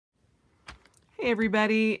Hey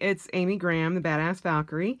everybody, it's Amy Graham, the Badass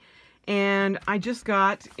Valkyrie, and I just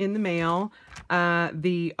got in the mail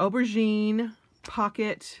the Aubergine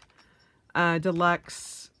Pocket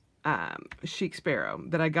Deluxe Chic Sparrow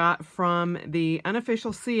that I got from the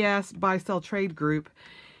unofficial CS Buy Sell Trade group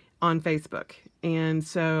on Facebook. And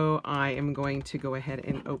so I am going to go ahead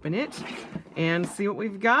and open it and see what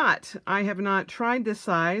we've got. I have not tried this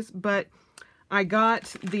size, but I got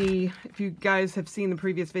the, if you guys have seen the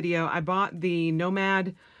previous video, I bought the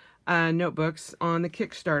Nomad notebooks on the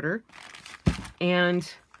Kickstarter and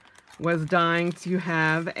was dying to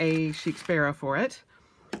have a Chic Sparrow for it,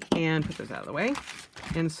 and put those out of the way.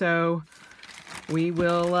 And so we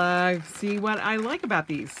will see what I like about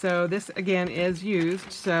these. So this again is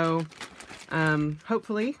used, so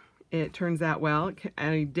hopefully it turns out well.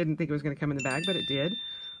 I didn't think it was going to come in the bag, but it did.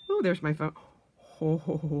 Oh, there's my phone.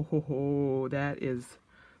 Oh, that is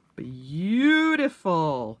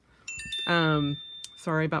beautiful.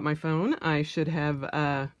 Sorry about my phone. I should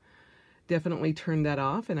have definitely turned that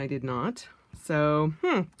off, and I did not. So,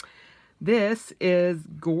 this is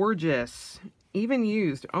gorgeous. Even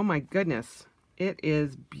used. Oh my goodness. It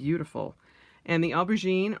is beautiful. And the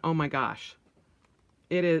Aubergine, oh my gosh.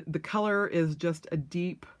 It is, the color is just a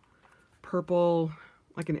deep purple,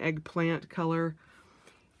 like an eggplant color.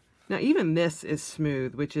 Now, even this is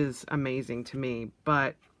smooth, which is amazing to me,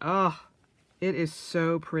 but, oh, it is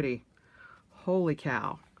so pretty. Holy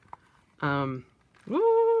cow.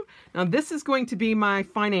 Woo. Now, this is going to be my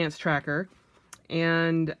finance tracker,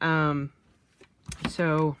 and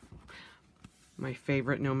so my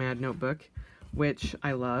favorite Nomad notebook, which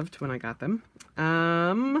I loved when I got them.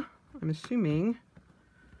 I'm assuming,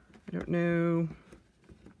 I don't know.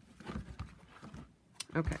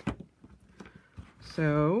 Okay.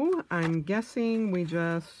 So, I'm guessing we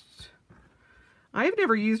just, I've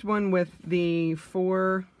never used one with the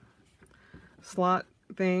 4 slot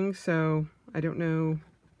thing, so I don't know.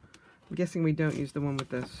 I'm guessing we don't use the one with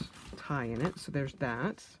this tie in it, so there's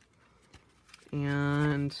that.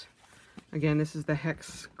 And again, this is the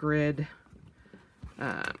hex grid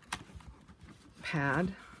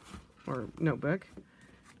pad or notebook.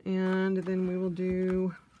 And then we will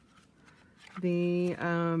do the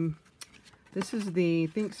this is the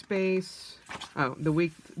Think Space. Oh,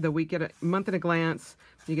 month at a glance.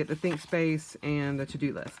 You get the Think Space and the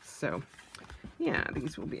to-do list. So, yeah,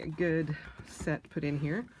 these will be a good set put in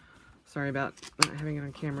here. Sorry about not having it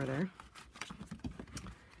on camera there.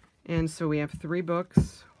 And so we have 3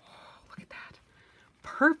 books. Oh, look at that.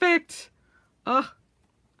 Perfect. Oh,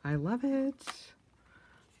 I love it.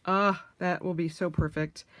 Oh, that will be so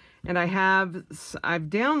perfect. And I've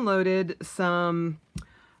downloaded some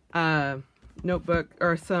notebook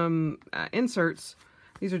or some inserts.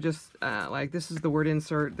 These are just like, this is the word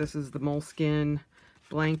insert, this is the moleskin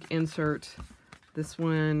blank insert. This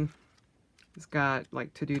one has got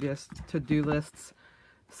like to-do lists,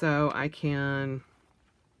 so I can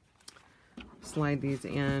slide these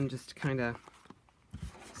in just to kind of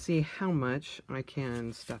see how much I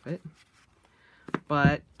can stuff it.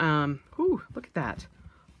 But ooh, look at that.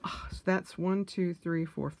 Oh, so that's 1, 2, 3,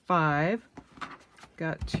 4, 5.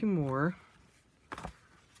 Got 2 more.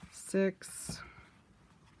 6,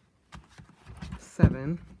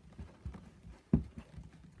 7,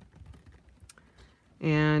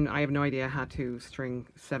 and I have no idea how to string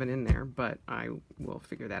 7 in there, but I will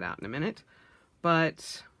figure that out in a minute.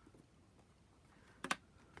 But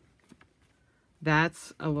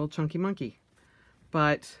that's a little chunky monkey,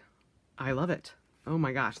 but I love it. Oh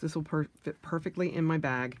my gosh, this will fit perfectly in my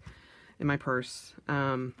bag, in my purse,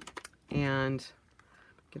 and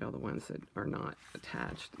get all the ones that are not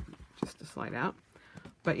attached just to slide out.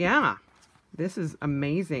 But yeah, this is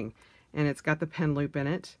amazing. And it's got the pen loop in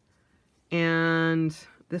it. And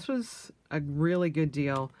this was a really good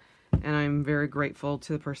deal. And I'm very grateful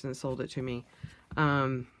to the person that sold it to me.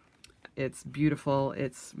 It's beautiful.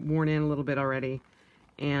 It's worn in a little bit already.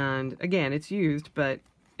 And again, it's used, but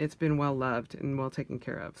it's been well loved and well taken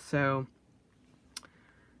care of. So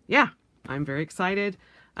yeah, I'm very excited.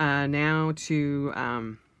 Now to,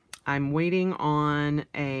 I'm waiting on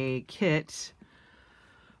a kit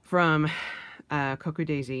from Coco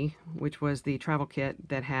Daisy, which was the travel kit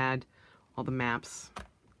that had all the maps,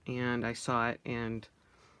 and I saw it and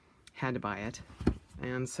had to buy it.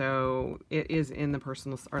 And so it is in the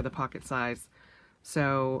personal or the pocket size.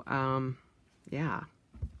 So yeah,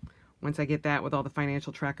 once I get that with all the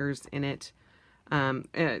financial trackers in it,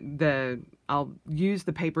 I'll use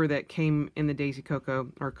the paper that came in the Daisy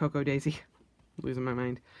Coco, or Coco Daisy, losing my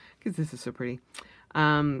mind because this is so pretty,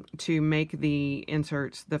 to make the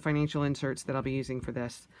inserts, the financial inserts that I'll be using for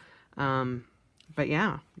this. But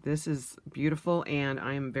yeah, this is beautiful, and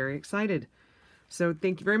I am very excited. So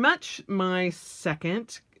thank you very much. My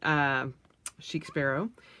second Chic Sparrow.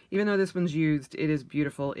 Even though this one's used, it is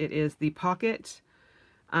beautiful. It is the Pocket.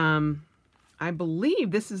 I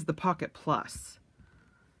believe this is the Pocket Plus.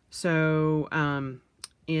 So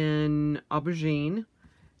in Aubergine,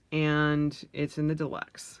 and it's in the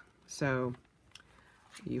Deluxe. So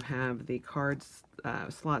you have the cards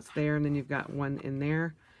slots there, and then you've got one in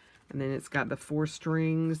there. And then it's got the 4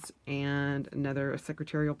 strings and another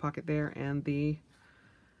secretarial pocket there, and the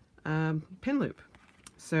pen loop.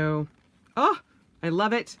 So, oh, I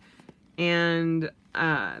love it. And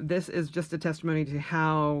this is just a testimony to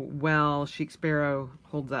how well Chic Sparrow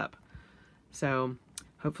holds up. So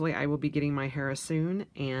hopefully I will be getting my Harris soon,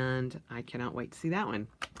 and I cannot wait to see that one.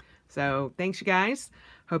 So thanks, you guys.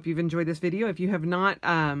 Hope you've enjoyed this video. If you have not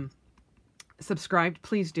subscribed,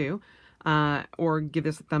 please do. Or give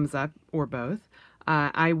this a thumbs up, or both.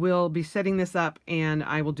 I will be setting this up, and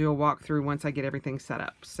I will do a walkthrough once I get everything set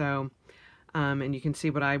up. So, and you can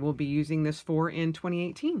see what I will be using this for in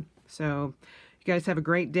 2018. So, you guys have a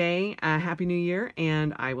great day. Happy New Year,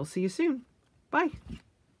 and I will see you soon. Bye.